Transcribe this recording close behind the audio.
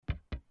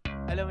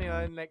alam mo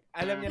yun, like,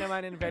 alam niya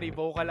naman and very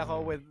vocal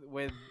ako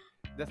with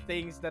the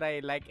things that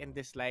I like and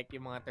dislike,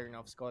 yung mga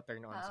turn-offs ko,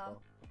 turn-ons ko.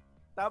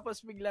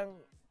 Tapos biglang,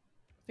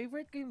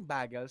 favorite ko yung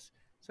bagels.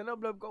 Sa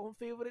loob ko, kung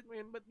favorite mo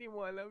yun, ba't di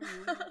mo alam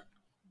yung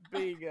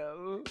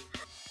bagel?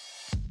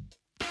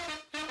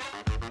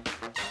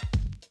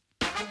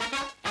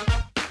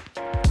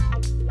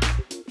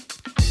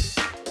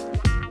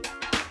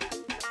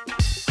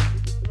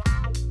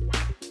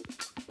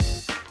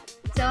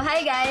 So,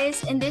 hi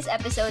guys! In this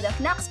episode of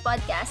Nax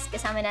Podcast,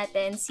 kasama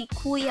natin si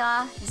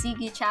Kuya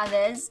Ziggy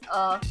Chavez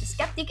of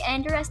Skeptic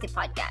and the Rusty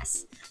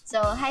Podcast.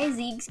 So, hi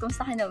Ziggs!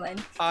 Kumusta ka naman?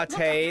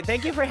 Ate,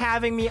 thank you for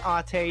having me,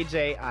 Ate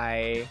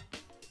J.I.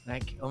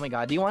 Like, oh my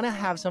God, do you wanna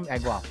have some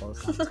egg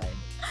waffles outside?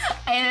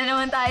 Ayan na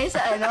naman tayo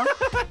sa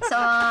sa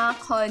mga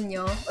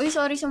konyo. Uy,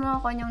 sorry sa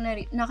mga konyong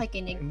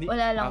nakikinig.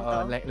 Wala lang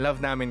to. Like, love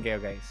namin kayo,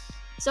 guys.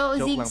 So,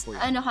 Joke Ziggs,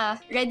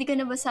 ready ka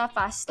na ba sa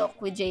Fast Talk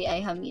with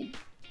J.I. Hamid?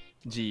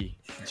 G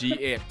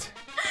it.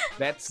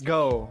 Let's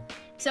go.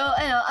 So,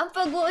 ang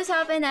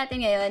pag-uusapan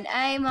natin ngayon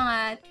ay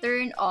mga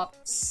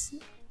turn-offs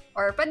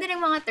or pwede rin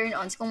mga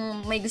turn-ons kung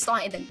may gusto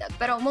kang idagdag.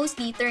 Pero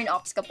mostly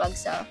turn-offs kapag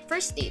sa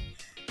first date.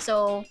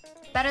 So,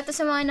 para to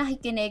sa mga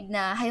nakikinig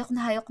na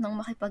hayok nang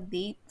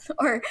makipag-date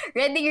or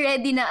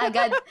ready na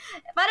agad.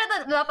 Para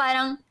to, diba,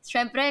 parang,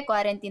 syempre,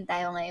 quarantine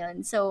tayo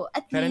ngayon. So,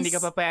 at Pero least... hindi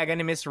ka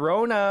papayagan ni Miss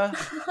Rona.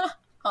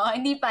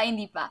 hindi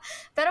pa.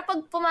 Pero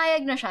pag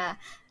pumayag na siya,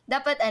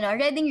 dapat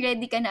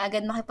ready ka na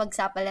agad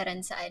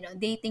makipagsapalaran sa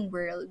dating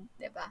world,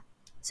 'di ba?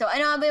 So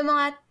ano nga ba yung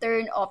mga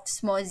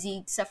turn-offs mo,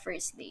 Zig, sa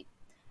first date?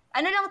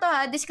 Ano lang to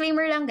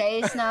disclaimer lang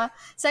guys na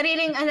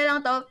sariling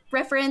lang to,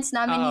 preference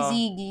namin ni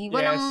Ziggy.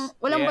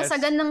 Walang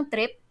basagan ng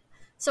trip.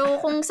 So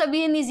kung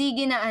sabihin ni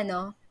Ziggy na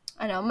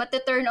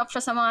mate-turn off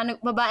siya sa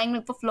mga babaeng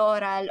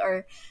nagpo-floral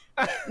or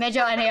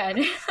medyo yan.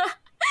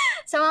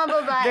 Sa mga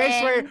babae. Guys,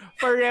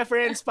 for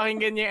reference,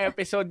 pakinggan niyo yung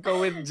episode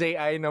ko with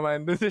J.I.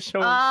 naman doon sa show.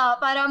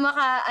 Para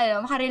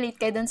makarelate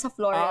kayo dun sa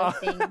floral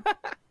thing.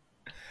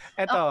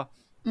 Eto,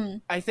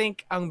 I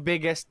think ang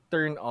biggest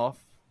turn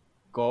off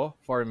ko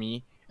for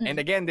me,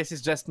 and again, this is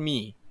just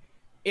me,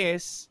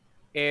 is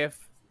if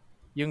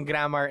yung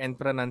grammar and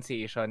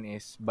pronunciation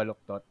is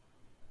baluktot.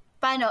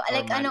 Paano?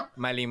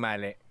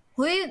 Mali-mali.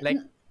 Huy,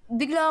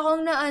 bigla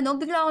akong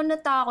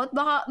natakot.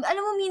 Baka,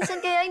 alam mo,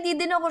 minsan kaya hindi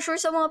din ako sure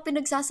sa mga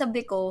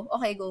pinagsasabi ko.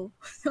 Okay, go.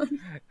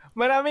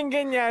 Maraming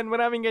ganyan.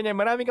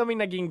 Marami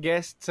kaming naging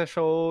guest sa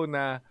show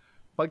na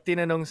pag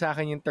tinanong sa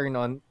akin yung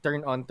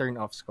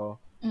turn-offs ko.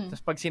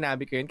 Tapos pag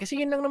sinabi ko yun,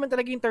 kasi yun lang naman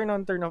talaga yung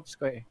turn-offs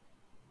ko eh.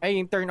 Ay,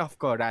 yung turn-off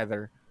ko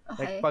rather.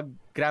 Okay. Like pag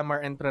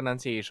grammar and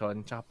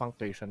pronunciation, tsaka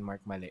punctuation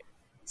mark mali.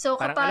 So,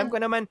 parang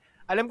kapag...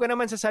 alam ko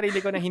naman sa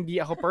sarili ko na hindi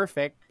ako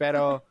perfect,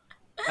 pero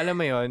alam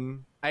mo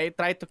yun, I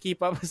try to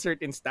keep up a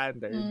certain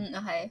standard.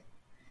 Okay.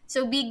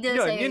 So, big deal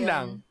sa'yo yun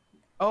lang.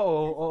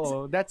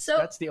 Oo. That's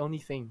the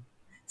only thing.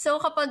 So,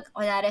 kapag,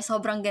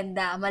 sobrang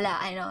ganda,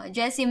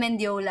 Jessie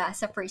Mendiola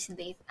sa first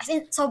date. As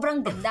in,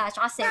 sobrang ganda,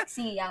 tsaka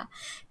sexy,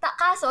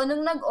 kaso,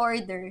 nung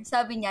nag-order,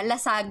 sabi niya,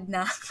 lasag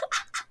na.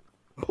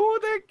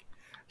 Putek!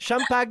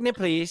 Champagne,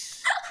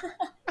 please.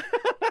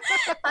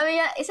 Sabi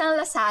niya, isang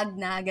lasag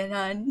na,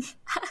 ganon.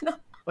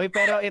 Uy,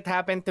 pero it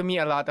happened to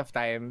me a lot of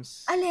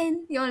times.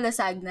 Alin? Yung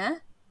lasag na?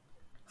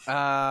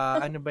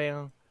 Ano ba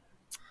yung...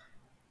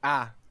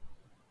 I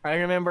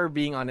remember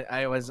being on it.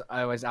 I was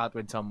out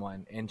with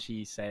someone and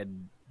she said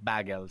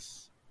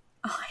bagels.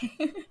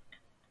 Okay.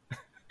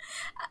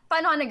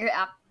 Paano ka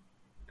nag-react?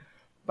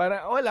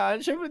 Parang, wala.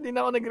 Siyempre, di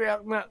na ako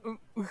nag-react na...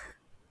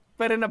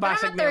 Pero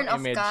nabasag na yung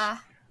image. Ka.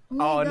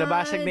 Oh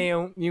nabasag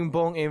na yung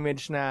buong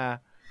image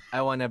na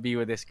I wanna be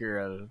with this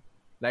girl.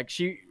 Like,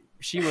 she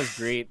was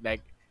great.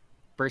 Like,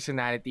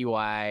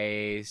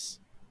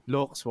 personality-wise...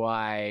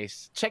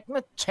 looks-wise, check.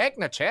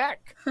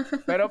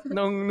 Pero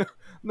nung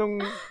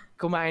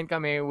kumain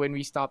kami, when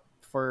we stopped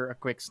for a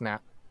quick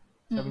snack,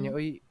 sabi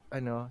niya,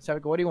 sabi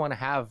ko, what do you want to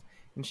have?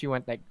 And she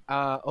went like,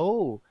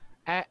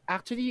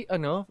 actually,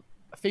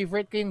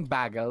 favorite ko yung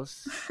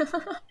bagels.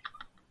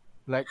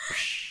 Like,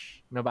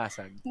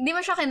 nabasag. Hindi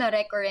mo siya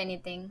kinorek or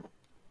anything?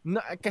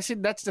 No, kasi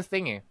that's the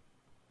thing eh.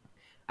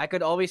 I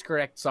could always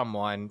correct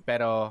someone,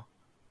 pero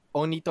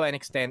only to an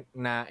extent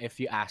na if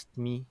you asked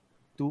me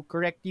to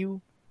correct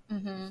you.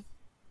 Mm-hmm.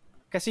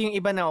 Kasi yung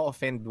iba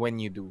na-offend when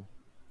you do.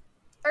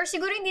 Or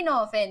siguro hindi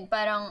na-offend.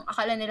 Parang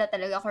akala nila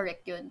talaga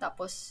correct yun.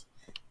 Tapos,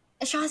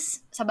 siya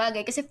sa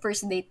bagay. Kasi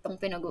first date tong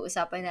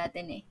pinag-uusapan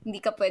natin eh.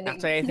 Hindi ka pwede.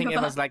 Actually, I think it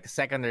was like the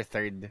second or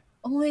third.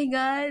 Oh my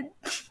God.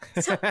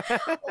 So,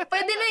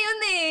 pwede na yun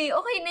eh.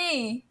 Okay na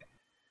eh.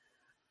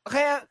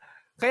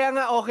 Kaya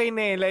nga okay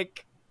na eh.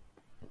 Like,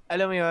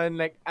 alam mo yun,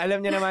 like,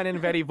 alam niya naman and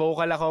very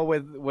vocal ako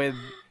with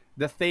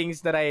the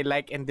things that I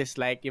like and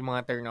dislike, yung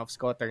mga turn-offs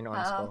ko,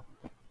 turn-ons ko.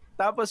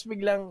 Tapos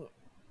biglang,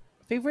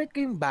 favorite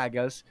ko yung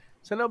bagels.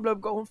 Sa loob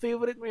ko, kung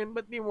favorite mo yun,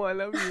 ba't di mo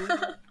alam yung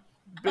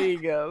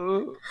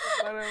bagel?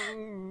 Parang...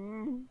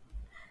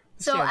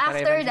 So,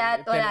 after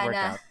that, wala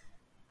na.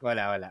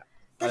 Wala.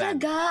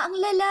 Talaga, ang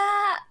lala.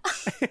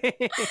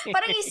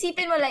 Parang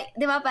isipin mo like,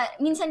 'di ba?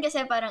 Minsan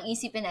kasi parang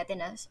isipin natin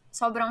na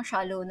sobrang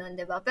shallow nun,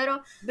 'di ba?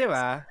 Pero 'Di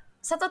ba?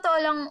 sa totoo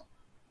lang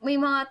may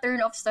mga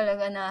turn-offs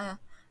talaga na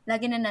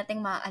lagi na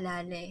nating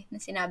maaalala na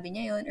sinabi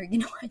niya yun or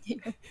ginawa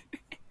niya yun.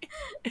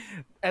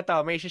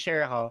 Eto, may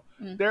share ako.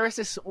 There was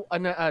this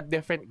a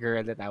different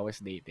girl that I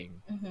was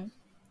dating. Mm-hmm.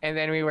 And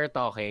then we were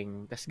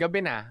talking. Tas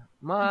gabi na,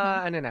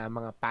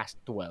 mga past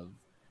 12.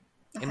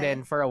 Okay. And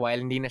then for a while,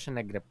 hindi na siya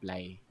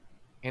nag-reply.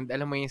 And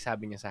alam mo yung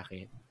sabi niya sa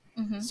akin?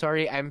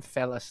 Sorry, I'm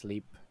fell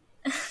asleep.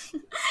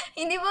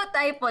 Hindi ba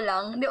typo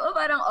lang? Di ba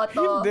parang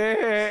auto?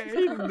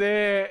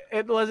 Hindi.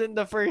 It wasn't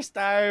the first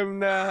time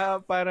na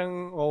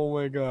parang, oh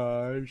my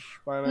gosh.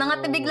 Parang,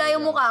 nangatibigla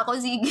yung mukha ko,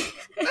 sige.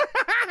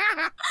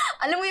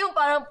 Alam mo yung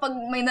parang pag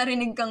may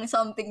narinig kang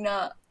something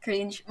na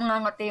cringe,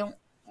 mangangati yung,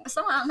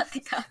 basta mangangati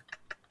ka.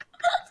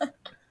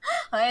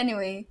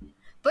 Anyway.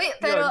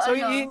 Pero so,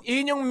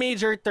 yun yung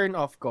major turn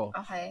off ko.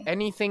 Okay.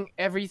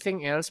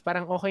 Everything else,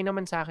 parang okay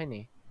naman sa akin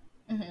eh.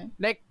 Mm-hmm.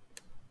 Like,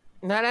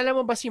 naalala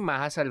mo ba si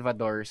Maha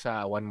Salvador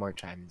sa One More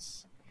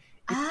Chance?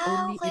 If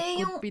only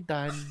it could be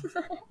done.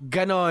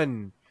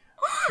 Ganon.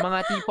 Mga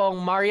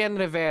tipong Marian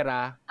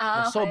Rivera,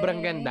 na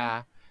sobrang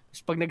ganda.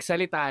 Tapos pag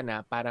nagsalita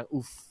na, parang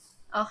oof.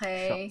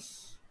 Okay.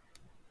 Shucks.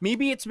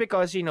 Maybe it's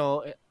because,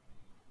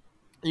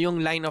 yung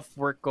line of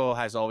work ko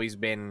has always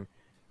been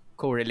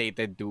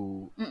correlated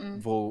to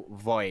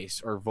voice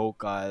or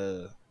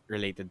vocal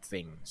related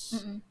things.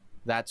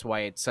 That's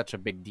why it's such a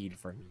big deal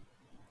for me.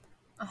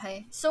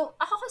 Okay. So,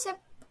 ako kasi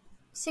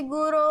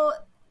siguro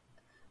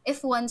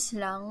if once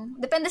lang,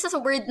 depende sa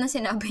word na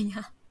sinabi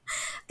niya.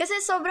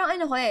 Kasi sobrang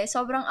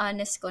sobrang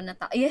honest ko na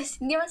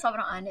yes, hindi man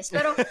sobrang honest,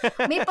 pero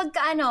may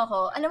pagkaano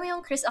ako, alam mo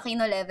yung Chris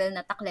Aquino level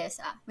na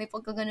taklesa, may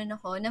pagkaganon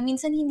ako na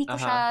minsan hindi ko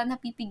siya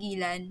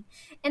napipigilan.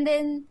 And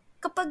then,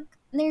 kapag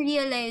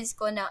na-realize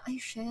ko na, ay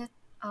shit,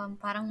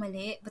 parang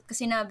mali, ba't ko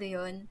sinabi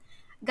yun?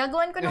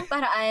 Gagawan ko ng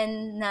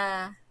paraan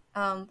na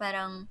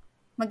parang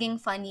maging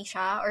funny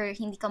siya or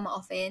hindi ka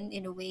ma-offend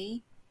in a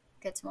way.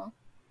 Gets mo?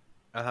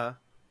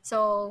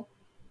 So,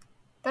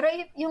 pero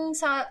yung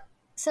sa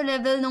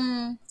level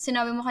nung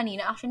sinabi mo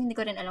kanina, actually hindi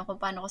ko rin alam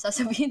kung paano ko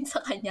sasabihin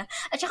sa kanya.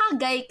 At saka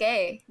guy ka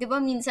eh. Di ba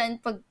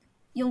minsan pag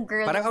yung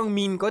girl... Parang ang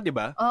mean ko, di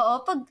ba?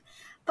 Oo,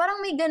 parang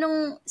may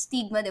ganong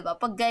stigma, di ba?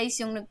 Pag guys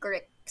yung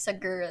nag-correct sa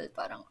girl,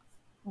 parang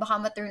baka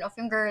ma-turn off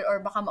yung girl or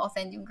baka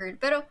ma-offend yung girl.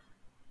 Pero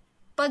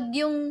pag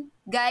yung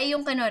guy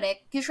yung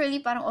kinorek, usually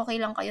parang okay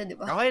lang kayo, di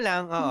ba? Okay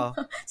lang, oo.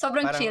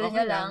 Sobrang parang chill okay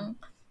nyo lang.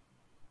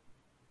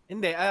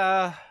 Hindi,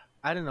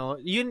 I don't know.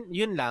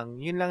 Yun lang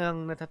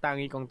ang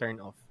natatangi kong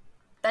turn off.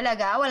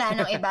 Talaga? Wala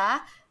nang iba?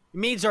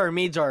 Major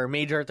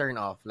turn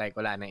off. Like,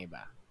 wala nang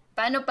iba.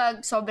 Paano pag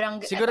sobrang...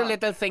 Siguro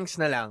little things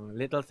na lang.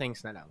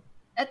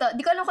 Eto,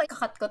 di ko alam kung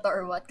ikakat ko to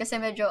or what. Kasi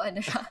medyo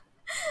siya.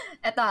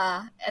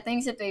 Eto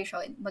yung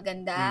situation.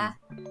 Maganda,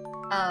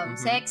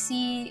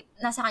 sexy,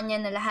 nasa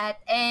kanya na lahat,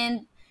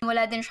 and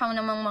wala din siyang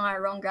namang mga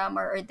wrong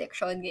grammar or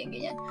diction,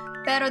 ganyan.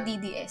 Pero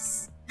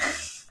DDS.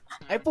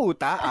 Ay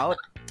puta, out.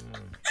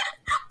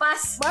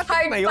 Pass. Bakit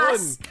Hard na yun?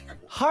 pass.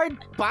 Hard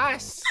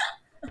pass.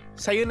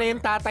 Sa'yo na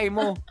yung tatay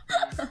mo.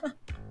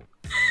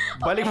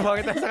 Balik mo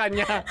kita sa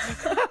kanya.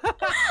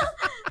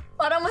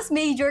 Parang mas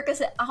major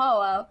kasi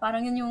ako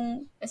parang yun yung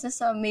isa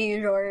sa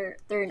major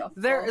turn off.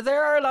 There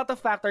are a lot of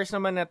factors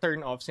naman na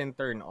turn offs and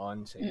turn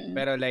ons.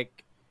 Pero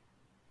like,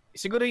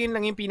 siguro yun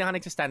lang yung pinaka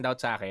nagsa-stand out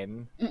sa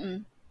akin.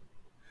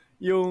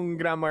 Yung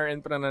grammar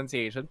and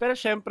pronunciation. Pero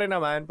syempre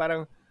naman,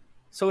 parang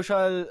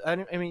social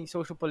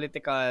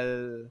political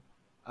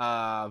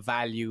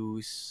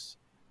values,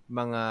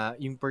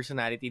 yung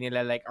personality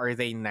nila, like, are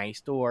they nice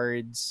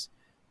towards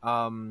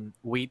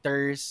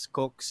waiters,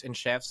 cooks, and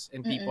chefs,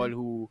 and people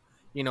who,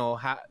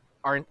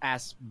 aren't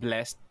as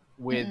blessed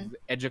with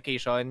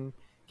education,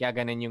 kaya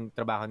ganun yung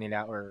trabaho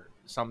nila or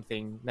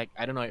something. Like,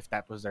 I don't know if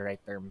that was the right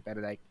term,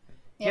 pero like,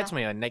 gets mo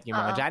yun? Like, yung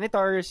mga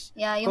janitors,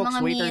 yung cooks,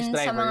 mga waiters, mean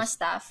drivers. sa mga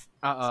staff.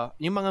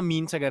 Yung mga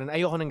mean sa ganun.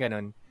 Ayoko ng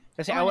ganun.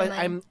 Kasi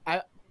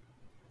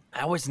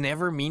I was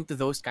never mean to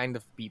those kind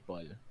of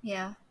people.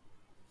 Yeah.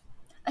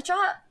 At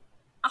saka,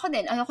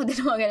 ayoko din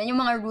mga ganun.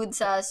 Yung mga rude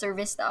sa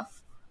service staff.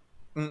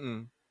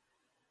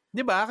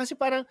 Diba? Kasi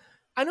parang,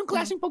 anong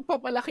klaseng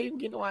pagpapalaki yung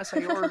ginawa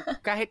sa'yo? Or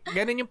kahit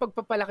ganun yung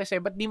pagpapalaki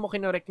sa'yo, ba't di mo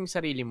kinorek yung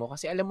sarili mo?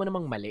 Kasi alam mo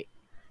namang mali.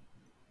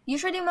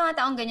 Usually, mga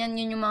taong ganyan,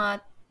 yun yung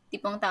mga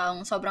tipong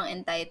taong sobrang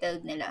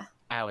entitled nila.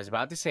 I was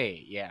about to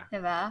say, yeah.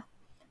 Diba?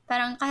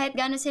 Parang kahit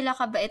gano'n sila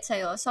kabait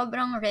sa'yo,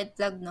 sobrang red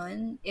flag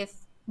nun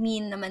if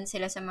mean naman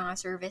sila sa mga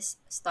service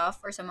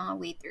staff or sa mga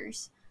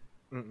waiters.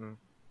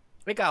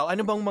 Ikaw,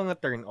 ano bang mga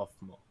turn off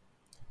mo?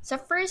 Sa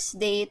first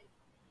date,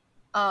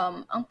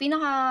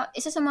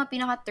 isa sa mga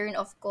pinaka turn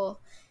off ko,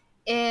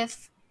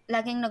 if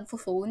laging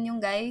nagfo-phone yung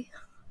guy.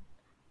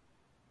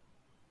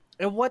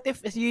 What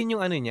if yun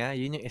yung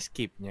yun yung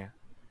escape niya?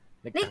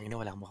 Like tangina,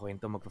 wala akong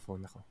makwento,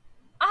 magpo-phone ako.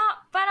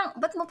 Parang,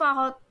 ba't mo pa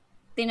ako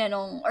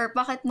tinanong or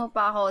bakit mo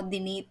pa ako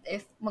dinate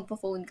if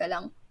magpo-phone ka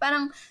lang?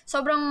 Parang,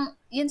 sobrang,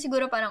 yun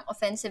siguro parang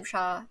offensive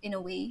siya in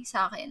a way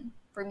sa akin,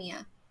 for me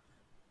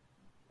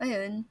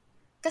Ayun.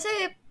 Kasi,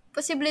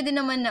 posible din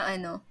naman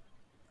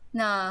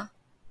na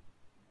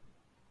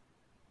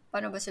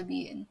paano ba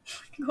sabihin?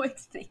 Go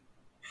explain.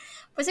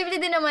 Posible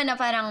din naman na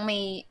parang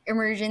may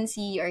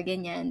emergency or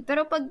ganyan.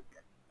 Pero pag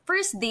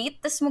first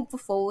date, tas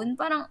magpo-phone,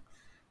 parang,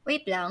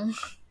 wait lang.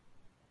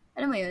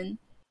 Alam mo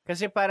yun?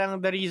 Kasi parang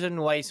the reason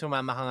why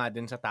sumama ka nga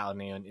dun sa tao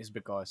na yun is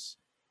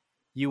because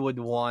you would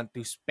want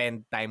to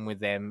spend time with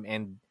them,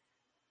 and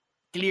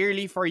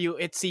clearly for you,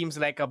 it seems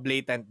like a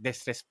blatant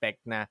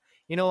disrespect na,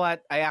 you know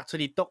what, I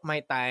actually took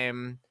my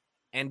time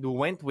and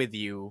went with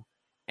you,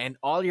 and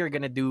all you're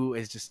gonna do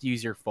is just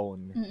use your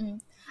phone.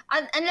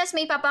 Unless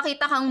may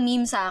papakita kang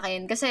meme sa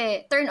akin,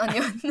 kasi turn on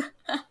yun.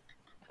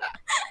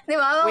 Di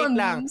ba? Wait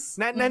lang. Memes.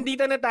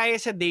 Nandito na tayo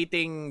sa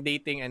dating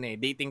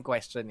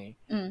question eh.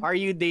 Are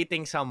you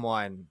dating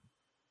someone?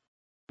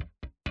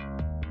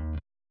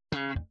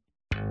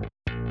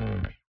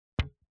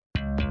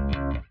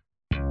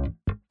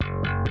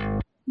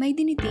 May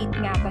dinidate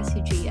nga ba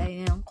si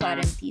J.I. ng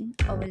quarantine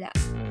o wala?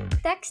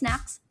 Text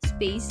Snacks,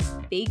 space,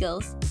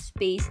 bagels,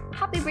 space,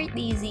 happy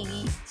birthday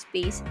Ziggy,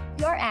 space,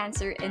 your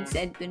answer and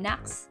send to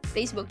Nax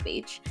Facebook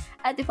page.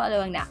 At i-follow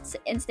ang Nax sa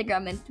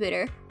Instagram and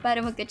Twitter para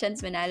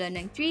magka-chance manalo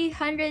ng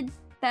 300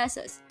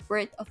 pesos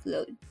worth of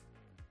load.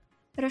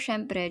 Pero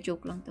syempre,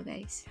 joke lang to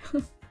guys.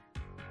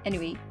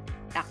 Anyway,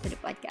 back to the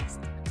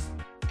podcast.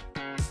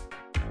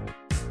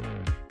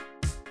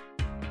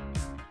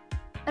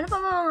 Ano pa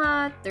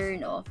mga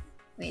turn off?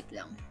 Wait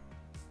lang.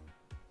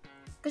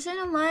 Kasi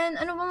naman,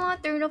 ano ba mga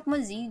turn off mo,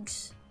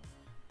 Ziggs?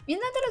 Yun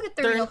na talaga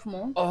turn off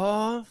mo?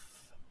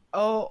 Off?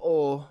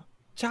 Oo.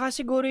 Tsaka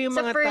siguro yung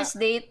sa mga... first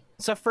date?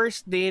 Sa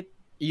first date,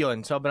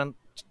 yun. Sobrang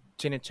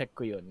chinecheck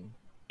ko yun.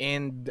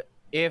 And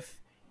if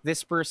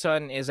this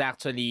person is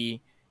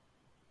actually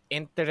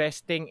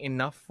interesting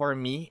enough for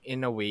me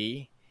in a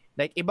way,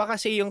 like iba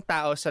kasi yung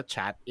tao sa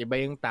chat, iba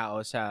yung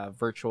tao sa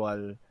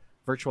virtual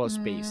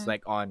space,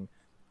 like on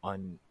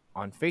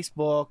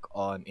Facebook,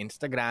 on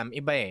Instagram,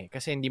 iba eh.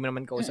 Kasi hindi mo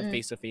naman kausap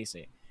face-to-face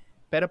eh.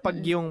 Pero pag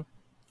yung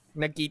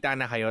nagkita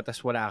na kayo,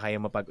 tas wala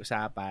kayong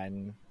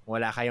mapag-usapan,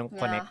 wala kayong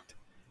connect,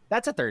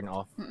 that's a turn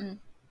off.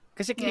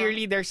 Kasi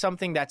clearly there's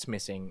something that's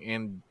missing,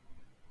 and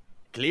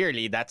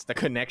clearly that's the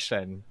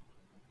connection.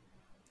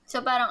 So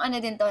parang ano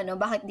din to, no?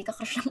 Bakit di ka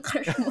crush ng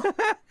crush mo?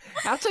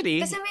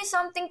 Actually. Kasi may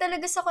something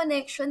talaga sa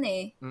connection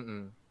eh.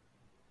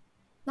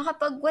 Na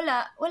kapag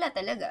wala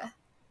talaga.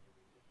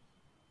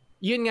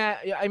 Yun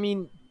nga, I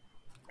mean,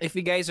 if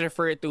you guys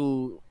refer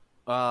to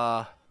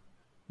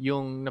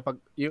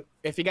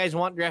if you guys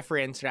want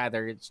reference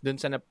rather, it's dun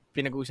sa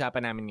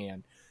pinag-uusapan namin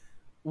ngayon.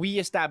 We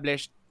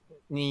established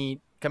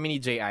kami ni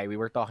J.I., we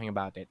were talking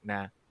about it,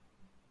 na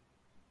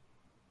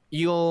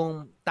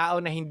yung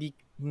tao na hindi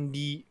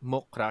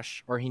mo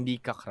crush or hindi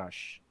ka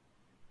crush,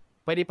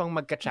 pwede pang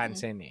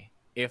magka-chance eh.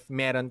 If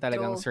meron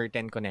talagang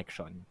certain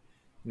connection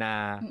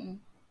na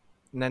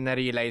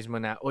na-realize mo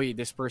na, oy,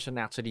 this person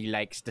actually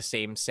likes the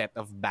same set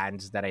of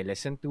bands that I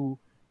listen to,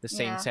 the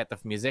same set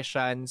of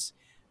musicians,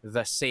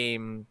 the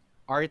same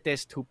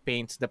artist who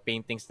paints the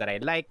paintings that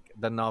I like,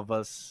 the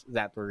novels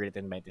that were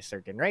written by this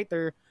certain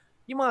writer,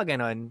 yung mga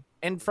ganon.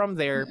 And from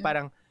there,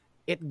 parang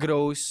it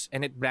grows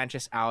and it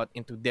branches out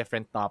into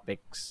different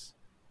topics.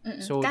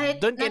 So,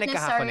 doon kayo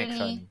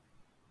nagkaka-connection.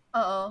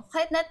 Oo.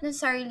 Kahit not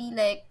necessarily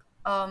like,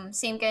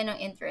 same kayo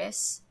ng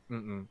interests.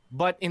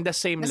 But in the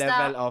same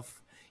level of,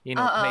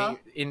 play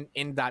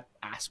in that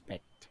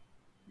aspect.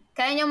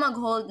 Kaya niyo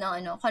mag-hold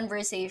ng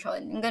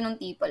conversation. Yung ganung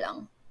tipo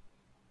lang.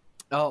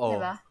 Oo.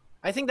 Diba?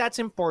 I think that's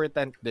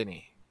important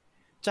din eh.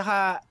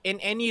 Tsaka, in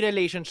any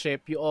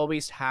relationship, you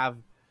always have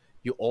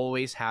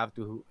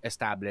to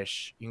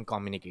establish yung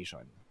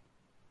communication.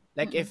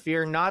 Like, if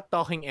you're not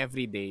talking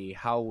every day,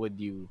 how would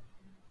you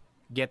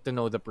get to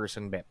know the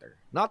person better?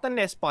 Not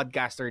unless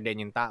podcaster din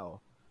yung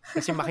tao.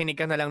 Kasi makinig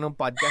ka na lang ng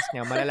podcast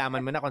niya,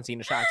 malalaman mo na kung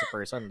sino siya as a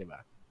person, di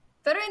ba?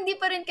 Pero hindi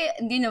pa rin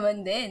hindi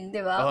naman din,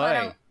 di ba?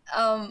 Parang,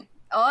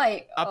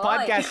 A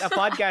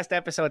podcast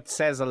episode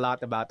says a lot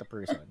about a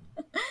person.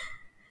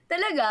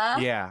 Talaga?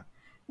 Yeah.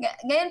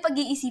 Ngayon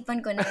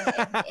pag-iisipan ko na yung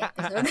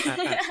episode.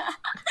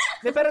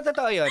 Pero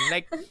totoo yun.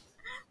 Like,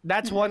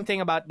 that's one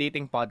thing about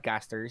dating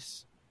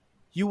podcasters.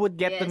 You would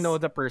get to know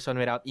the person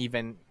without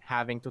even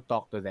having to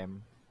talk to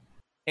them.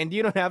 And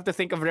you don't have to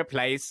think of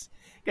replies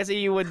kasi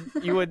you would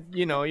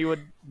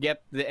get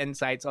the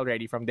insights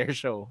already from their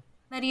show.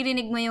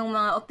 Naririnig mo yung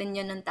mga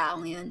opinion ng tao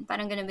ngayon.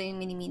 Parang ganun ba yung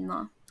minimin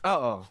mo?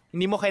 Oo.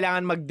 Hindi mo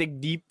kailangan mag-dig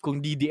deep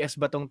kung DDS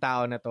ba tong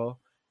tao na to.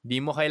 Hindi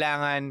mo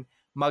kailangan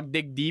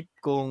mag-dig deep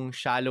kung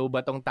shallow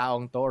ba tong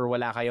taong to or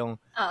wala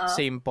kayong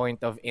same point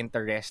of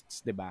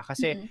interests, 'di ba?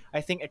 Kasi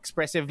I think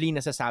expressively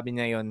nasasabi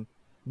niya 'yon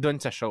doon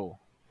sa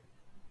show.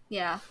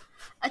 Yeah.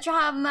 At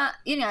saka,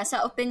 yun nga,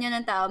 sa opinion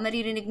ng tao,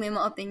 maririnig mo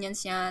yung mga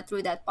opinions niya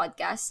through that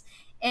podcast.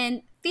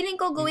 And feeling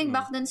ko going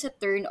back dun sa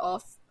turn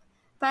off,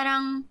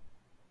 parang,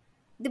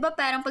 di ba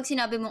parang pag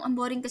sinabi mong, ang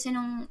boring kasi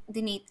nung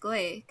dinate ko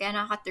eh, kaya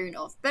nakaka-turn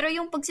off. Pero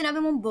yung pag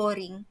sinabi mong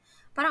boring,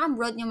 parang ang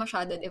broad niya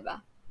masyado, di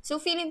ba? So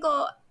feeling ko,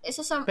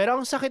 isa sa... Pero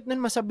ang sakit nun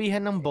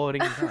masabihan ng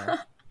boring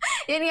ka.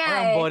 Yun nga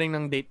ang boring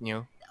ng date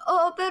niyo.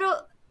 Oo, pero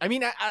I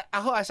mean,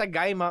 ako as a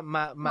guy,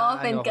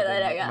 Ma-offend ka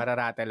talaga.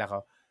 mararatel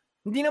ako.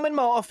 Hindi naman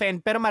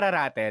ma-offend, pero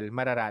mararatel.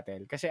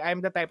 Kasi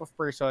I'm the type of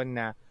person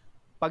na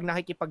pag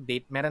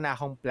nakikipag-date, meron na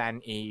akong plan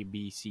A,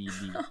 B, C,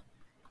 D.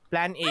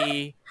 Plan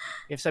A,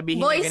 if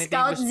sabihin Boy niya,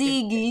 Scout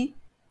Ziggy.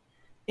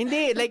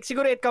 Hindi, like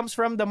siguro it comes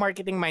from the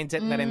marketing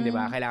mindset na rin, di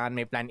ba? Kailangan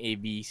may plan A,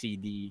 B, C,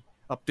 D,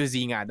 up to Z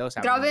nga daw.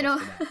 Grabe, no?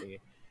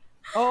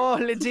 Oh,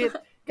 legit.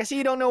 Kasi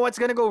you don't know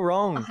what's gonna go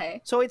wrong. Okay.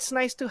 So it's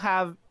nice to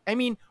have, I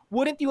mean,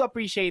 wouldn't you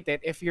appreciate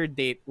it if your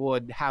date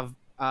would have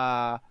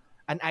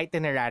an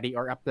itinerary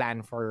or a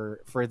plan for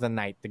the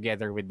night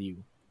together with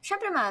you?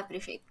 Syempre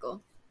ma-appreciate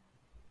ko.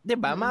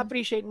 Diba?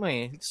 Ma-appreciate mo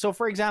eh. So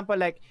for example,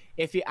 like,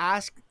 if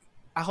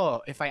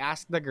I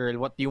ask the girl,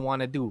 what do you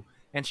want to do?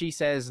 And she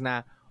says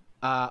na,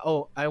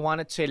 I want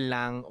to chill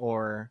lang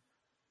or,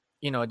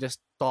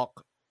 just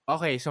talk.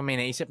 Okay, so may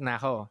naisip na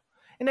ako.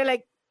 And then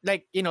like,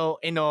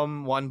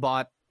 inom, one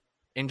bot,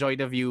 enjoy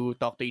the view,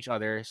 talk to each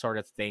other, sort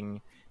of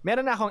thing.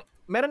 Meron na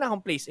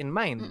akong place in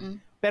mind. Mm-mm.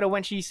 Pero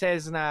if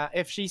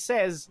she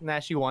says na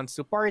she wants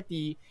to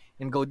party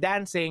and go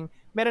dancing,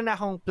 meron na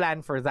akong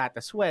plan for that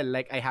as well.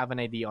 Like, I have an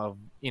idea of,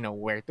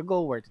 where to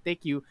go, where to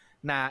take you,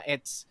 na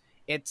it's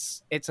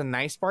a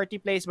nice party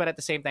place, but at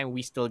the same time,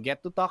 we still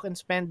get to talk and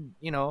spend,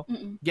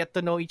 get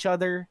to know each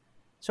other.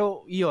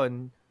 So,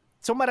 yun.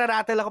 So,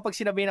 mararatel ako pag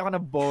sinabihin ako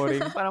na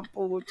boring. Parang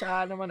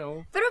pucha naman,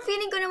 oh. Pero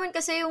feeling ko naman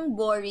kasi yung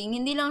boring,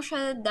 hindi lang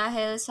siya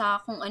dahil sa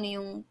kung ano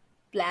yung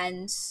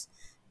plans.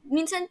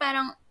 Minsan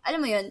parang, alam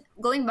mo yun,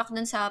 going back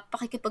dun sa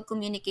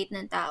pakikipag-communicate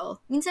ng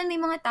tao, minsan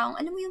may mga taong,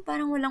 alam mo yun,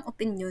 parang walang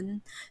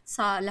opinion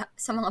sa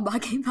mga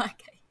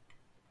bagay-bagay.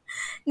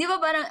 Di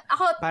ba parang,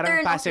 ako, parang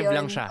turn off passive yun.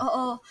 lang siya.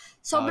 Oo.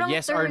 Sobrang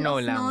yes turn or no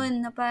off lang. nun,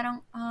 na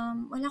parang,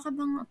 wala ka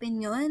bang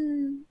opinion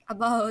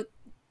about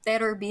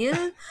terror bill?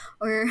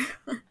 Or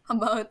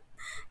about,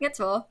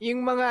 gets mo?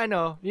 Yung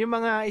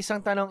mga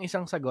isang tanong,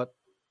 isang sagot.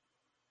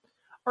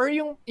 Or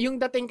yung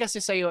dating kasi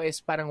sa'yo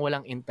is parang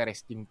walang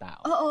interest yung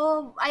tao.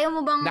 Oo. Ayaw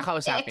mo bang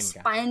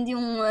i-expand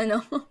yung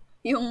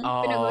yung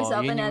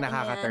pinag-uusapan natin. Yun yung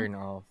nakaka-turn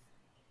off.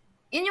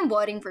 Yun yung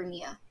boring for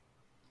me,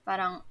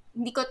 Parang,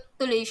 hindi ko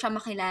tuloy siya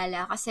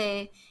makilala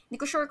kasi hindi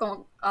ko sure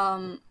kung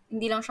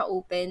hindi lang siya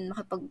open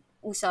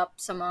makipag-usap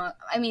sa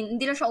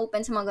hindi lang siya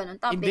open sa mga ganun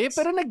topics. Hindi,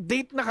 pero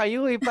nag-date na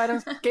kayo eh.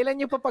 Parang, kailan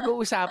nyo pa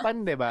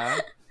pag-uusapan, di ba?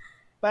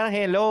 Parang,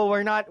 hello,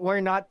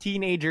 we're not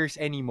teenagers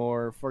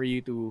anymore for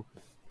you to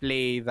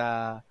play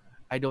the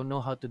I don't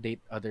know how to date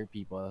other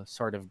people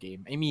sort of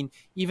game. I mean,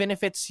 even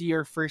if it's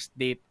your first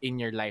date in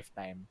your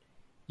lifetime,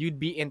 you'd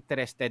be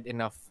interested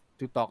enough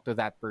to talk to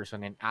that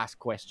person and ask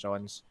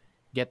questions,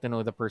 get to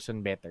know the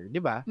person better,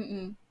 di ba?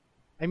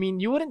 I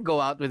mean, you wouldn't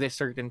go out with a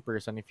certain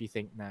person if you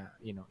think na,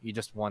 you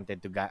just wanted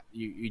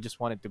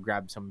to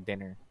grab some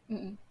dinner.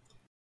 Mm-mm.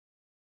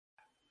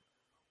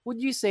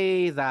 Would you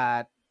say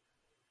that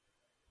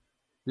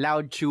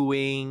loud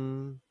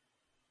chewing,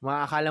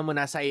 makakala mo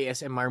nasa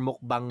ASMR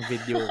mukbang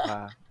video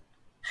ka,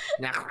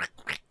 na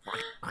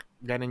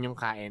ganun yung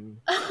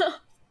kain,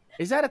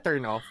 is that a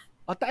turn off?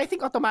 I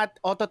think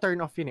auto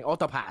turn off yun eh.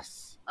 Auto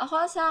pass.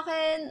 Ako sa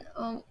akin,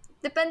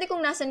 depende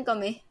kung nasan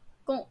kami.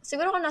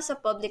 Siguro kung nasa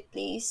public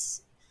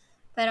place,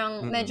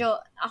 parang medyo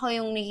ako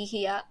yung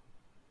nahihiya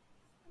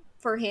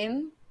for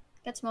him.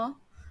 Gets mo?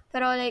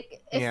 Pero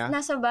like, if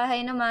nasa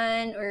bahay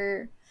naman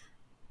or...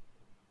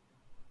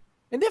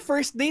 Hindi,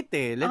 first date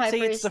eh. Let's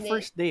say it's the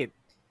first date.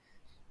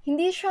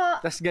 Hindi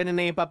siya... Tapos ganun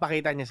na yung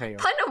papakita niya sa'yo.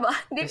 Paano ba?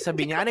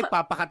 Sabi niya,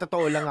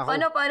 nagpapakatotoo lang ako.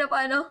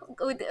 Paano?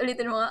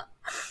 Ulitin mo nga.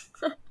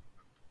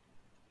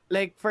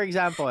 Like, for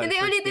example... Hindi,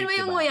 ulitin mo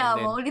yung nguya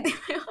mo. Ulitin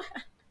mo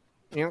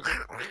yung...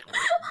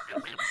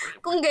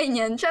 Kung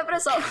ganyan,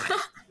 syempre so...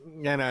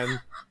 Ganon.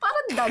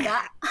 Parang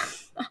daga.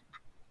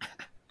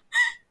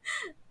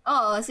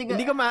 Oo, siguro.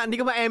 Hindi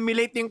ko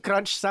ma-emulate yung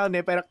crunch sound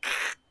eh, pero...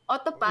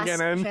 Autopass.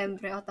 Ganon.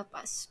 Syempre,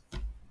 autopass.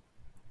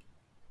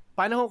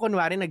 Paano kung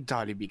kunwari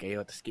nag-Jollibee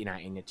kayo tapos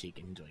kinain niya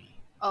Chicken Joy?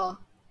 Oo.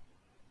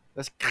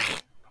 Tapos,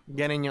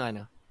 ganon yung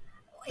ano.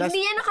 Hindi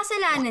yan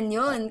nakasalanan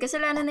yun.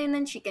 Kasalanan na yun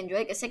ng Chicken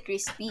Joy kasi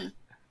crispy.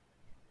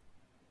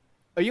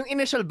 O yung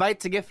initial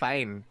bite, sige,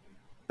 fine.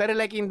 Pero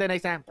like yung the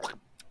next time...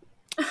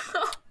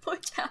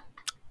 Pucha.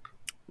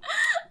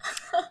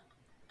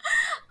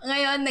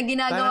 Ngayon, na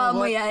ginagawa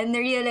mo yan,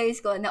 na-realize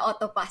ko na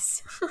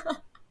autopass.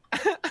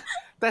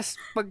 Tapos,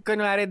 pag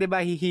kunwari, di ba,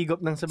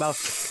 hihigop ng sabaw.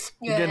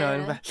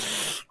 Ganon.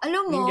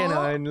 Alam mo,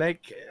 ganon,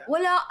 like...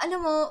 Wala, alam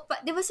mo,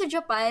 di ba sa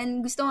Japan,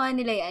 gusto nga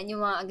nila yan,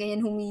 yung mga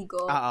ganyan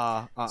humigo. Oo.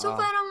 So,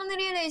 parang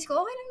na-realize ko,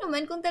 okay lang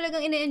naman kung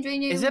talagang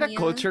ina-enjoy niyo yung Is it a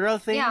cultural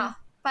thing? Yeah.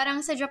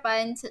 Parang sa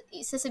Japan,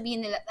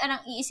 sasabihin nila,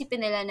 parang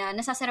iisipin nila na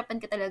nasasarapan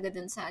ka talaga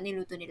dun sa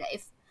niluto nila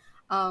if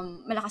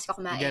malakas ka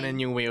kumain. Ganon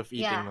yung way of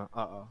eating mo.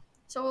 Oo.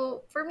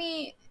 So, for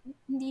me,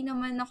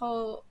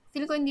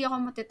 feel ko hindi ako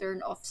mati-turn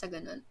off sa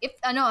ganun. If,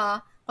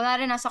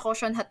 kunwari nasa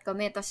caution hut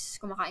kami, tapos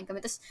kumakain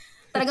kami, tapos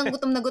talagang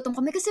gutom na gutom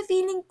kami, kasi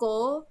feeling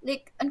ko,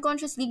 like,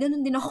 unconsciously,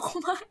 ganun din ako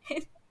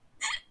kumain.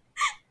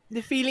 The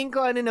feeling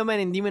ko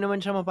naman, hindi mo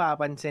naman siya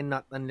mapapansin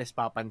not unless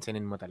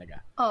papansinin mo talaga.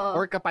 Oo.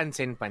 Or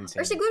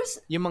kapansin-pansin. Or siguro,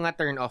 yung mga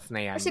turn off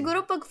na yan. or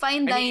siguro pag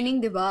fine dining,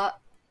 di ba?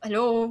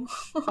 Hello?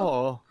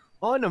 Oo.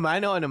 Oo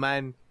naman.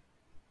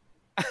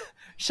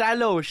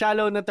 Shallow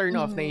na turn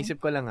off,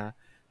 naisip ko lang ha.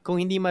 Kung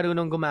hindi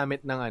marunong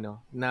gumamit ng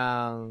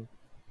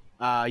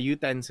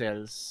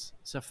utensils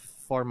sa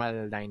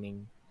formal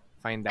dining,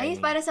 fine dining.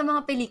 Ay, para sa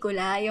mga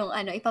pelikula, yung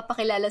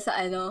ipapakilala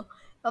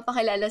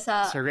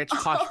sa rich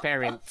posh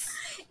parents.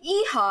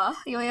 Iha,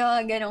 yung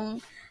ganong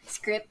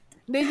script.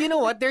 Then, you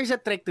know what? There's a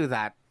trick to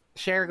that.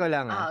 Share ko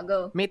lang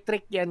Go. May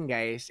trick yan,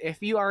 guys.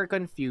 If you are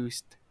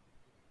confused,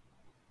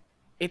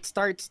 it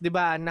starts, di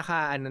ba,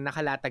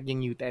 nakalatag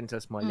yung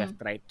utensils mo, left,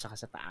 right, tsaka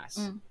sa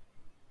taas.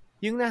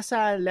 Yung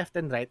nasa left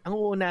and right, ang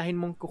uunahin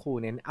mong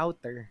kukunin,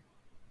 outer.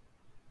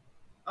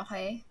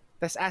 Okay.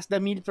 Tas as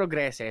the meal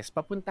progresses,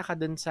 papunta ka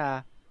dun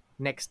sa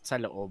next sa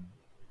loob.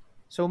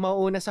 So,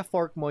 mauna sa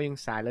fork mo yung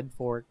salad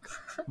fork.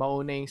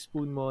 Mauna yung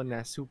spoon mo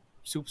na soup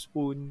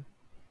spoon.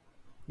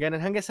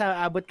 Ganun. Hanggang sa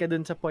abot ka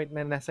dun sa point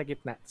na nasa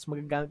gitna. Tapos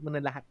magagamit mo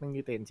na lahat ng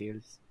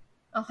utensils.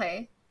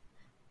 Okay.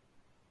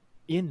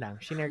 Yun lang.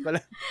 Shinare ko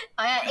lang.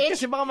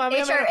 Kasi baka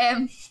mamaya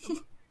HRM.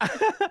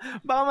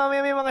 Baka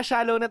mamaya may mga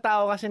shallow na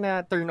tao kasi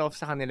na turn off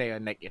sa kanila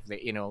yun. Like if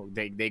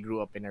they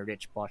grew up in a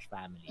rich, posh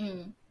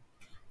family.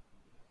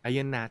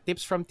 Ayun na.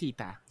 Tips from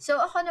tita.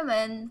 So, ako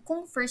naman,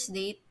 kung first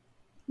date,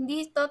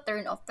 hindi to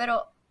turn off,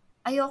 pero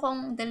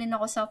ayokong dalhin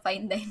ako sa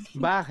fine dining.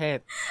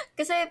 Bakit?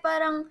 Kasi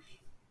parang,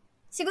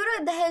 siguro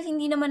dahil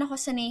hindi naman ako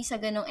sanay sa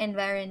ganong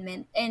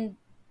environment and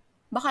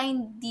baka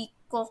hindi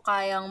ko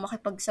kayang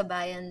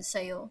makipagsabayan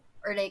sa'yo.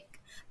 Or like,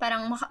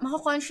 parang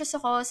mako-conscious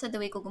ako sa the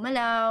way ko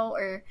gumalaw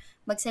or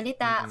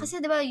magsalita.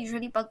 Kasi diba,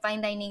 usually pag fine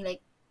dining,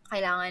 like,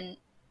 kailangan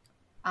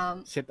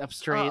sit up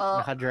straight,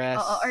 nakadress.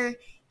 Or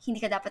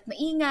hindi ka dapat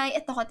maingay,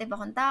 at talkative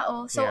akong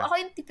tao. So, ako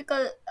yung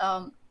typical,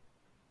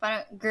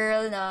 parang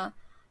girl na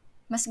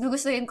mas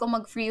gugustuhin ko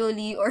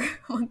mag-frioli or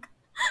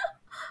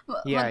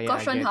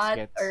mag-caution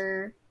hat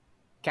or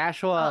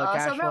casual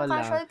sobrang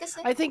lang. Casual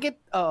kasi. I think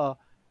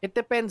it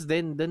depends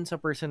din dun sa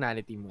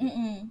personality mo.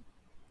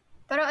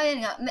 Pero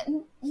ayun nga,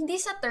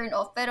 hindi sa turn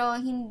off, pero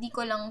hindi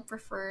ko lang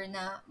prefer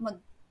na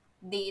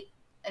mag-date,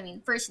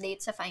 first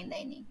date sa fine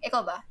dining.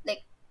 Ikaw ba?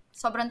 Like,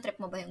 sobrang trip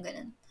mo ba yung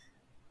ganun?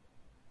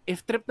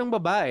 If trip ng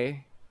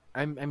babae,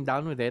 I'm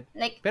down with it.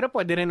 Like, pero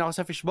pwede rin ako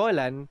sa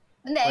fishbowlan.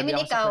 Hindi,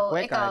 ikaw,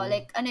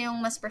 like, ano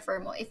yung mas prefer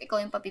mo if ikaw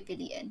yung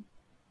papipiliin?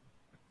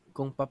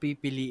 Kung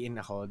papipiliin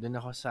ako, dun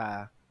ako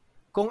sa...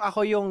 Kung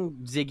ako yung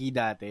Ziggy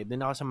dati,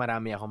 dun ako sa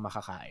marami akong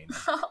makakain.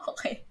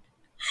 Okay.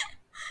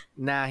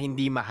 Na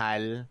hindi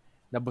mahal,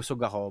 na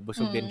busog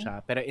din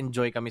siya, pero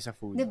enjoy kami sa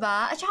food.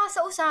 Diba? At saka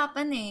sa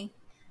usapan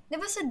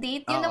Diba sa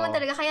date, yun naman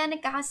talaga, kaya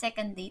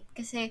nagkaka-second date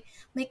kasi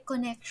may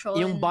connection.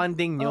 Yung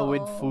bonding nyo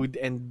with food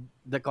and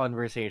the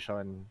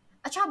conversation.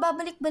 At saka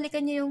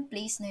babalik-balikan nyo yung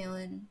place na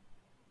yun.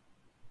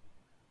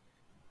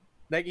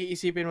 Like,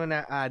 iisipin mo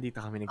na,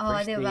 dito kami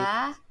nag-first date.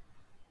 Diba?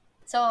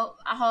 So,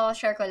 ako,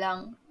 share ko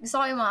lang.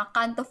 Gusto ko yung mga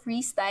kanto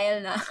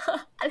freestyle na,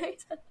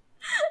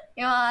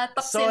 yung mga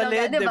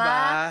toxinologa, diba?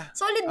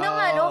 Solid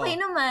naman, okay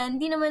naman.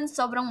 Hindi naman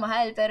sobrang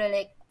mahal, pero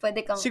like,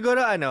 pwede kang...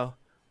 Siguro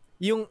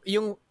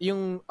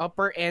yung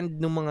upper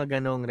end ng mga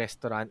ganong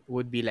restaurant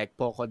would be like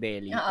Poco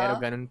Deli. Pero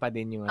ganun pa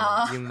din yung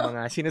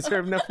mga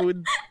sinaserve na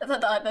food.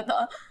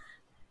 Totoo.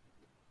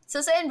 So,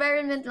 sa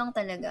environment lang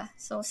talaga.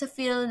 So, sa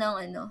feel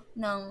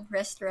ng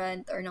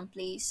restaurant or ng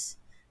place.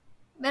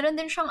 Meron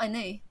din siyang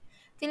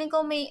feeling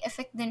ko may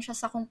effect din siya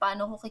sa kung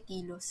paano ko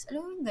kikilos.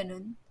 Alam mo yung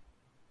ganun?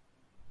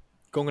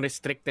 Kung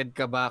restricted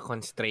ka ba,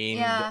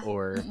 constrained,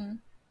 or...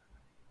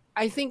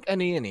 I think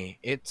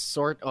it's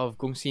sort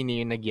of kung sino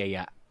yung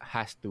nagyaya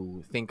has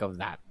to think of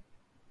that.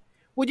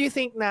 Would you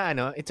think na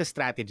it's a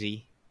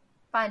strategy?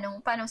 Paano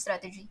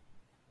strategy?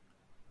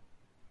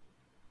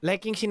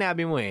 Like yung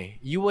sinabi mo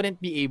you wouldn't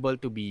be able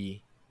to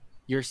be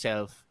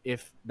yourself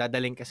if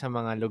dadaling ka sa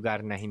mga lugar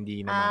na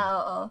hindi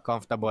naman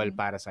comfortable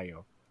para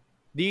sa'yo.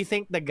 Do you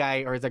think the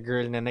guy or the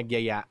girl na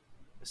nagyaya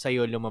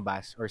sa'yo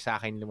lumabas or sa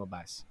akin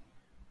lumabas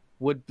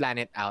would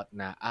plan it out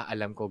na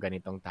alam ko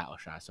ganitong tao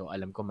siya, so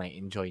alam ko may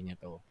enjoy niya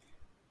to,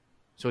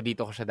 so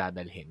dito ko siya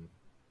dadalhin?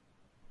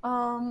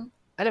 Alam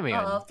mo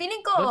yun?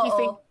 Feeling ko, Don't you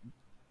think...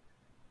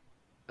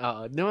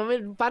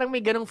 parang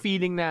may ganong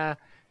feeling na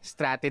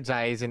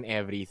strategize and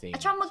everything. At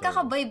saka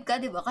magkaka-vibe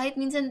ka, di ba?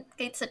 Kahit minsan,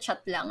 kahit sa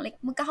chat lang, like,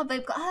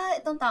 magkaka-vibe ka,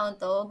 itong taon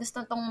to,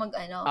 gusto tong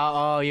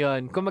Oo,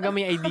 yun. Kung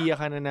may idea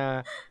ka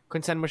na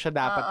kung saan mo siya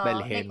dapat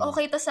dalhin. Like,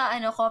 okay to sa,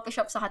 coffee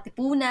shop sa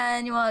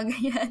Katipunan, yung mga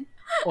ganyan.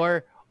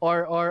 Or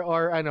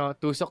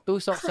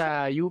tusok-tusok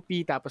sa UP,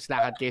 tapos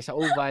lakad kayo sa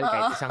Oval,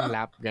 kahit isang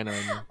lap, ganon.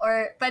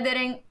 Or, pwede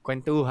rin...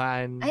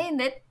 Kwentuhan. Ay,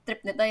 hindi. Trip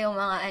nito yung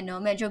mga,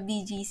 medyo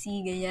BGC,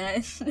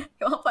 ganyan.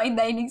 Yung mga fine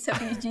dining sa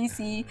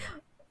BGC.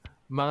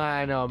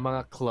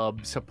 Mga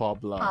club sa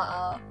Pobla.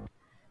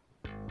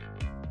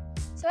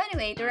 So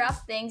anyway, to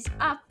wrap things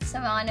up,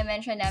 sa mga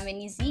na-mention namin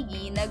ni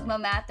Ziggy,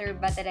 nagmamatter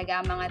ba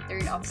talaga ang mga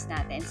turn-offs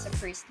natin sa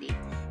first date?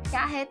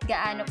 Kahit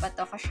gaano pa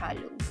to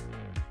ka-shallow?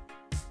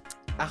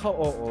 Ako,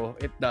 oo.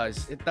 It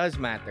does. It does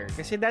matter.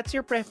 Kasi that's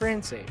your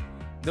preference eh.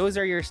 Those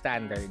are your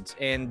standards.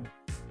 And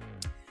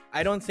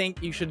I don't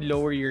think you should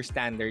lower your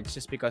standards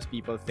just because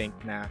people think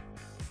na,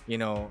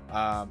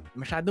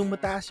 masyadong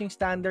mataas yung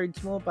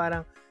standards mo.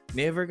 Parang,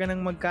 never ka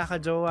nang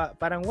magkakajowa.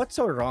 Parang, what's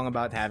so wrong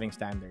about having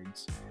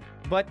standards?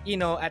 But,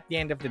 at the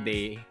end of the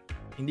day,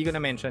 hindi ko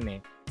na-mention eh,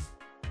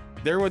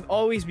 there would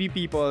always be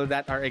people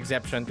that are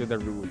exception to the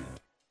rule.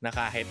 Na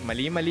kahit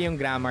mali-mali yung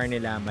grammar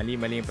nila,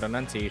 mali-mali yung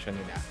pronunciation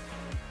nila,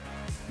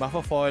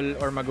 mafo-fall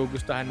or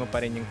magugustuhan mo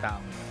pa rin yung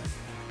tao.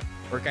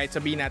 Or kahit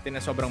sabihin natin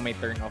na sobrang may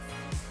turn off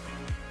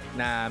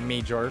na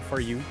major for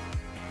you,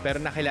 pero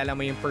nakilala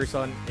mo yung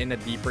person in a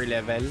deeper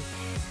level,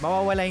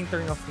 mawawala yung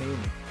turn off na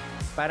yun.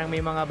 Parang may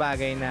mga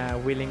bagay na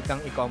willing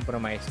kang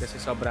i-compromise kasi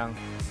sobrang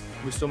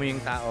gusto mo yung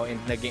tao and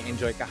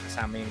nag-enjoy ka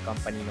kasama yung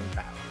company ng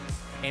tao.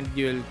 And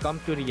you'll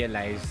come to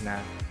realize na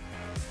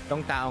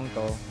tong taong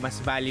to, mas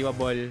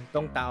valuable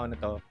tong tao na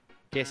to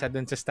kesa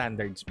dun sa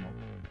standards mo.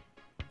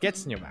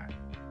 Gets nyo ba?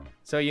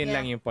 So, yun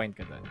lang yung point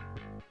ko dun.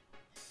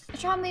 At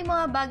saka may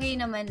mga bagay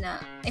naman na,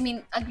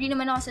 agree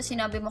naman ako sa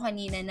sinabi mo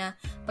kanina na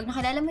pag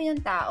nakilala mo yung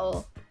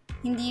tao,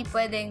 hindi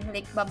pwedeng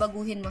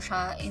babaguhin mo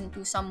siya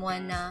into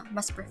someone na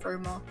mas prefer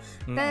mo.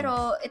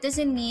 Pero, it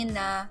doesn't mean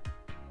na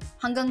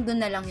hanggang dun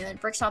na lang yun.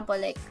 For example,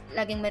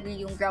 laging mali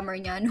yung grammar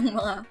niya nung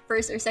mga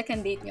first or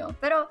second date nyo.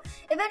 Pero,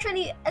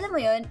 eventually, alam mo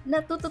yun,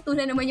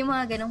 natututunan naman yung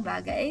mga ganong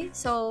bagay.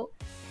 So,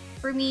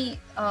 for me,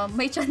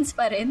 may chance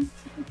pa rin.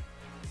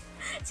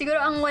 Siguro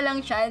ang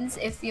walang chance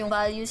if yung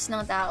values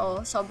ng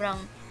tao sobrang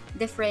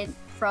different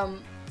from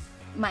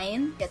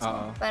mine. Gets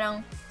mo?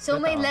 Parang, so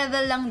may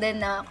level lang din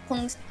na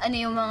kung ano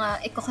yung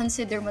mga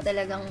i-consider mo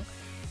talagang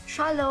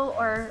shallow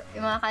or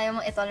yung mga kaya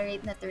mong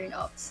i-tolerate na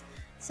turn-offs.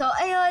 So,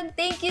 ayun.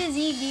 Thank you,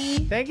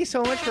 Ziggy. Thank you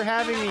so much for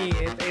having me.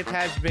 It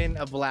has been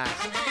a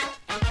blast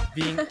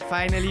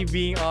finally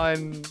being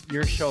on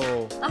your show.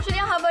 Actually,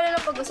 ang haba na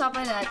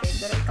pag-usapan natin.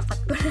 Pero ikakat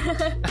ko na.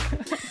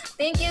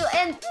 Thank you.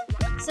 And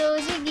so,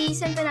 Ziggy,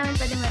 saan pa namin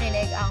pwede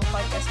marinig ang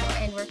podcast mo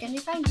and where can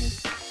we find you?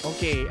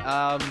 Okay.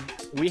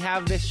 We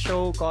have this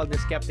show called The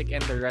Skeptic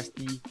and the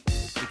Rusty.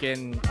 You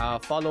can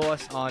follow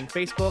us on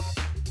Facebook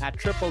at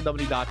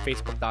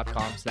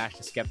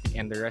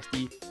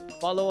www.facebook.com/theskepticandtherusty.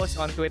 Follow us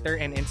on Twitter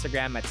and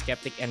Instagram at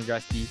Skeptic and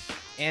Rusty.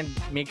 And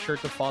make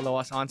sure to follow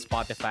us on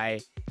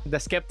Spotify,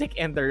 The Skeptic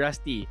and the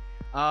Rusty.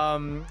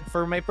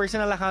 For my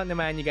personal account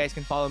naman, you guys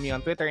can follow me on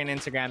Twitter and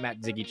Instagram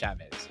at Ziggy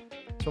Chavez.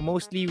 So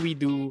mostly we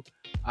do,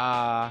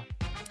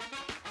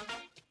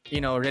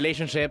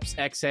 relationships,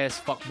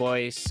 exes,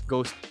 fuckboys,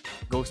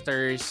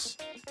 ghosters,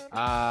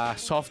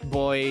 soft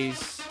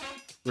boys,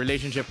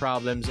 relationship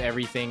problems,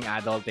 everything,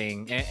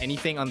 adulting,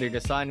 anything under the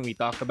sun, we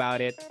talk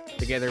about it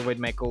together with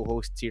my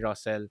co-host, si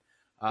Russell.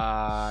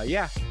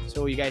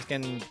 So you guys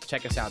can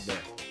check us out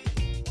there.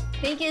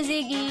 Thank you,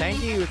 Ziggy.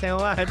 Thank you so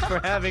much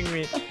for having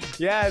me.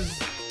 Yes,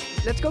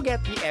 let's go get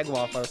the egg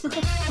waffles.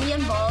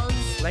 Neon balls.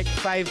 Like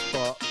 5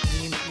 po.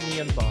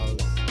 Neon balls.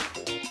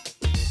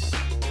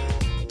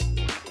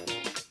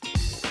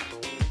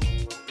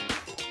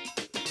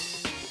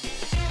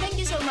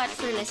 Thank you so much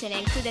for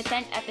listening to the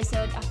 10th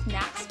episode of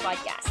Nax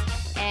Podcast.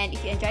 And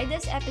if you enjoyed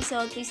this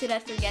episode, please do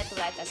not forget to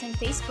like us on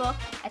Facebook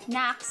at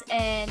Nax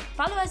and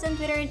follow us on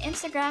Twitter and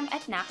Instagram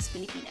at Nax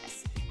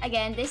Pilipinas.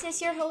 Again, this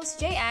is your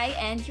host, J.I.,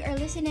 and you are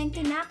listening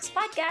to Nax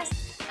Podcast,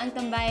 ang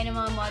tambayan ng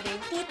mga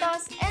modern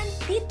titos and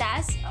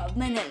titas of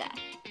Manila.